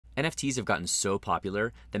NFTs have gotten so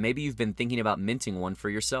popular that maybe you've been thinking about minting one for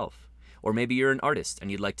yourself. Or maybe you're an artist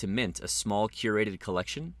and you'd like to mint a small curated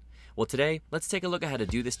collection. Well, today, let's take a look at how to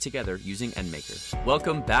do this together using NMKR.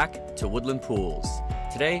 Welcome back to Woodland Pools.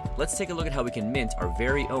 Today, let's take a look at how we can mint our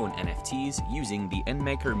very own NFTs using the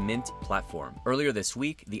NMKR Mint platform. Earlier this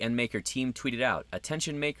week, the NMKR team tweeted out,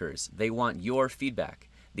 "Attention makers, they want your feedback."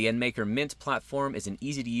 The NMKR Mint platform is an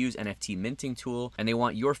easy-to-use NFT minting tool, and they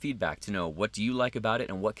want your feedback to know what do you like about it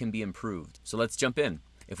and what can be improved. So let's jump in.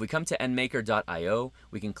 If we come to nmkr.io,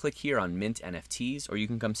 we can click here on Mint NFTs, or you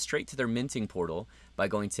can come straight to their minting portal by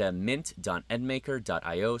going to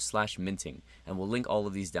mint.nmkr.io/minting, and we'll link all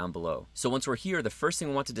of these down below. So once we're here, the first thing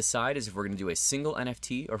we want to decide is if we're going to do a single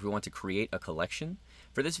NFT or if we want to create a collection.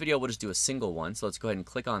 For this video, we'll just do a single one, so let's go ahead and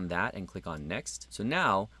click on that and click on next. So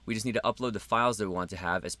now, we just need to upload the files that we want to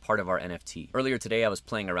have as part of our NFT. Earlier today, I was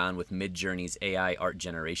playing around with Midjourney's AI art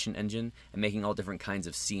generation engine and making all different kinds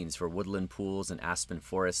of scenes for woodland pools and aspen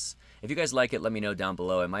forests. If you guys like it, let me know down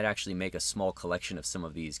below. I might actually make a small collection of some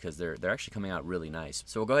of these because they're actually coming out really nice.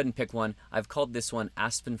 So we'll go ahead and pick one. I've called this one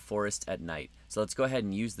Aspen Forest at Night. So let's go ahead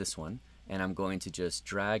and use this one. And I'm going to just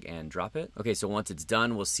drag and drop it. Okay, so once it's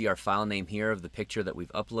done, we'll see our file name here of the picture that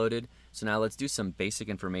we've uploaded. So now let's do some basic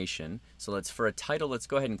information. So for a title, let's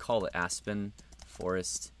go ahead and call it Aspen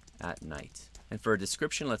Forest at Night. And for a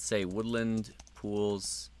description, let's say Woodland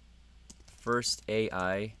Pools First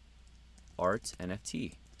AI Art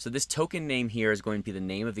NFT. So this token name here is going to be the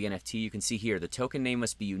name of the NFT. You can see here, the token name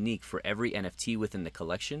must be unique for every NFT within the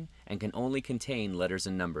collection and can only contain letters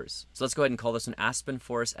and numbers. So let's go ahead and call this one Aspen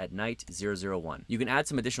Forest at Night 001. You can add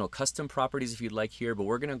some additional custom properties if you'd like here, but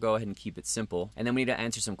we're going to go ahead and keep it simple. And then we need to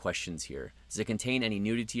answer some questions here. Does it contain any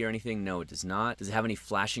nudity or anything? No, it does not. Does it have any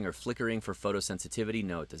flashing or flickering for photosensitivity?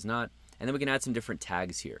 No, it does not. And then we can add some different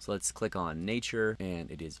tags here. So let's click on nature,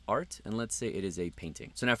 and it is art, and let's say it is a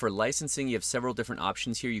painting. So now for licensing, you have several different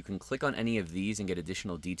options here. You can click on any of these and get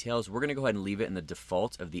additional details. We're gonna go ahead and leave it in the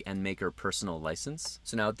default of the NMKR personal license.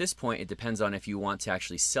 So now at this point, it depends on if you want to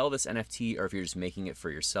actually sell this NFT or if you're just making it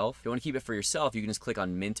for yourself. If you wanna keep it for yourself, you can just click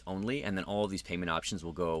on mint only, and then all of these payment options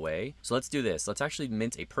will go away. So let's do this. Let's actually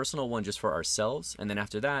mint a personal one just for ourselves, and then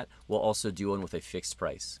after that, we'll also do one with a fixed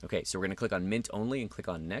price. Okay, so we're gonna click on mint only and click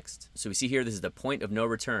on next. So we see here, this is the point of no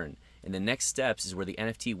return. And the next steps is where the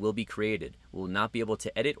NFT will be created. We'll not be able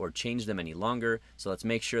to edit or change them any longer. So let's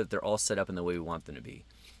make sure that they're all set up in the way we want them to be.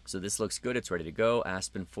 So this looks good. It's ready to go.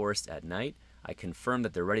 Aspen Forest at Night. I confirm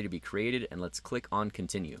that they're ready to be created, and let's click on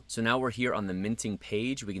continue. So now we're here on the minting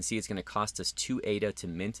page. We can see it's going to cost us 2 ADA to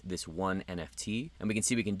mint this one NFT, and we can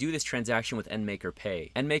see we can do this transaction with NMKR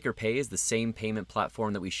Pay. NMKR Pay is the same payment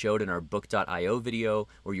platform that we showed in our book.io video,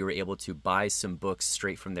 where you were able to buy some books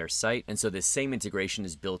straight from their site, and so this same integration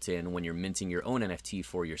is built in when you're minting your own NFT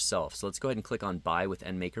for yourself. So let's go ahead and click on buy with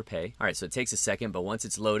NMKR Pay. All right, so it takes a second, but once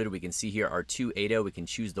it's loaded, we can see here our 2 ADA. We can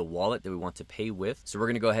choose the wallet that we want to pay with. So we're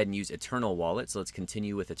going to go ahead and use Eternal Wallet. So let's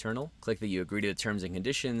continue with Eternal. Click that you agree to the terms and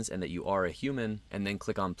conditions and that you are a human, and then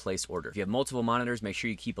click on place order. If you have multiple monitors, make sure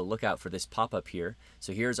you keep a lookout for this pop-up here.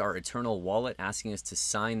 So here's our Eternal Wallet asking us to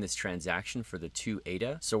sign this transaction for the 2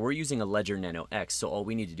 ADA. So we're using a Ledger Nano X, so all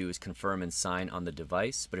we need to do is confirm and sign on the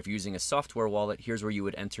device. But if you're using a software wallet, here's where you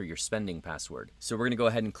would enter your spending password. So we're going to go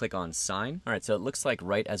ahead and click on sign. All right, so it looks like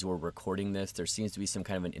right as we're recording this, there seems to be some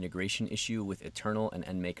kind of an integration issue with Eternal and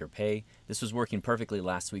NMKR Pay. This was working perfectly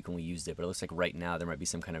last week when we used it, but it looks like right now there might be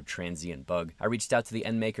some kind of transient bug. I reached out to the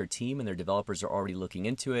NMKR team, and their developers are already looking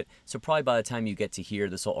into it, so probably by the time you get to here,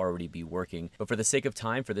 this will already be working. But for the sake of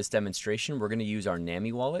time for this demonstration, we're going to use our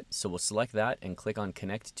NAMI wallet, so we'll select that and click on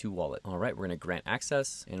connect to wallet. All right, we're going to grant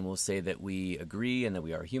access, and we'll say that we agree and that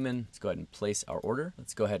we are human. Let's go ahead and place our order.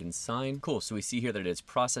 Let's go ahead and sign. Cool, so we see here that it is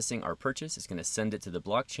processing our purchase. It's going to send it to the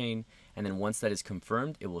blockchain, and then once that is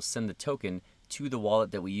confirmed, it will send the token to the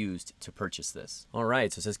wallet that we used to purchase this. All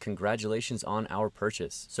right, so it says congratulations on our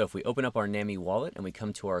purchase. So if we open up our NAMI wallet and we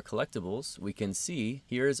come to our collectibles, we can see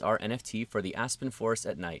here's our NFT for the Aspen Forest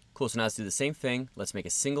at Night. Cool, so now let's do the same thing. Let's make a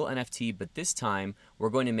single NFT, but this time we're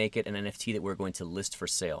going to make it an NFT that we're going to list for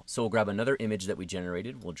sale. So we'll grab another image that we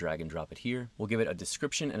generated. We'll drag and drop it here. We'll give it a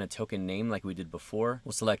description and a token name like we did before.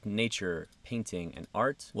 We'll select nature, painting, and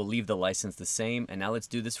art. We'll leave the license the same. And now let's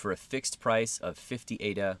do this for a fixed price of 50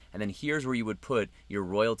 ADA. And then here's where you would put your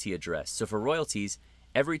royalty address. So for royalties,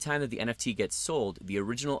 every time that the NFT gets sold, the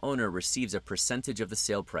original owner receives a percentage of the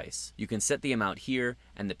sale price. You can set the amount here,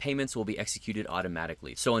 and the payments will be executed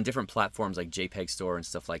automatically. So on different platforms like JPEG Store and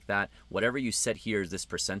stuff like that, whatever you set here is this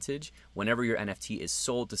percentage. Whenever your NFT is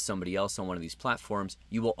sold to somebody else on one of these platforms,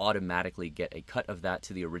 you will automatically get a cut of that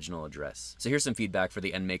to the original address. So here's some feedback for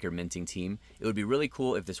the NMKR minting team. It would be really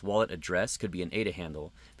cool if this wallet address could be an ADA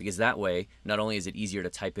handle, because that way, not only is it easier to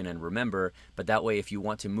type in and remember, but that way if you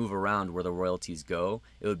want to move around where the royalties go,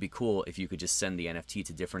 it would be cool if you could just send the NFT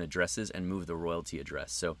to different addresses and move the royalty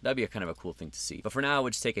address. So that'd be a kind of a cool thing to see. But for now, I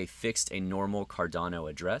would just take a normal Cardano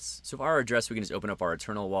address. So for our address, we can just open up our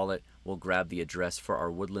Eternal wallet. We'll grab the address for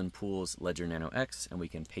our Woodland Pools Ledger Nano X, and we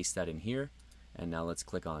can paste that in here. And now let's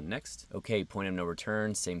click on next. Okay, point of no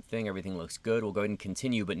return, same thing, everything looks good. We'll go ahead and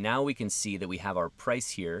continue, but now we can see that we have our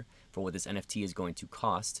price here for what this NFT is going to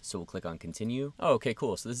cost. So we'll click on continue. Oh, okay,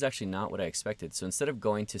 cool. So this is actually not what I expected. So instead of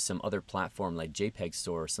going to some other platform like JPEG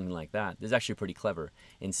Store or something like that, this is actually pretty clever.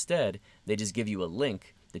 Instead, they just give you a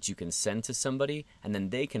link that you can send to somebody, and then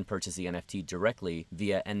they can purchase the NFT directly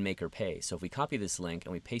via NMKR Pay. So if we copy this link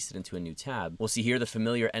and we paste it into a new tab, we'll see here the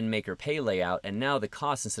familiar NMKR Pay layout, and now the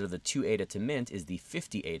cost instead of the 2 ADA to mint is the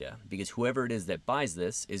 50 ADA, because whoever it is that buys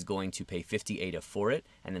this is going to pay 50 ADA for it,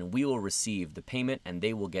 and then we will receive the payment and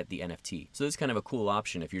they will get the NFT. So this is kind of a cool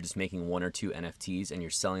option if you're just making 1 or 2 NFTs and you're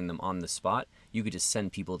selling them on the spot. You could just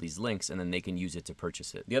send people these links and then they can use it to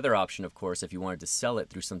purchase it. The other option, of course, if you wanted to sell it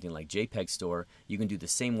through something like JPEG Store, you can do the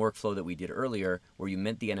same workflow that we did earlier where you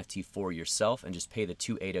mint the NFT for yourself and just pay the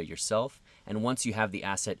 2 ADA yourself. And once you have the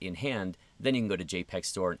asset in hand, then you can go to JPEG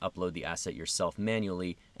Store and upload the asset yourself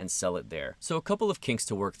manually and sell it there. So a couple of kinks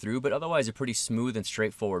to work through, but otherwise a pretty smooth and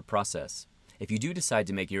straightforward process. If you do decide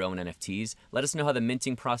to make your own NFTs, let us know how the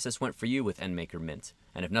minting process went for you with NMKR Mint.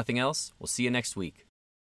 And if nothing else, we'll see you next week.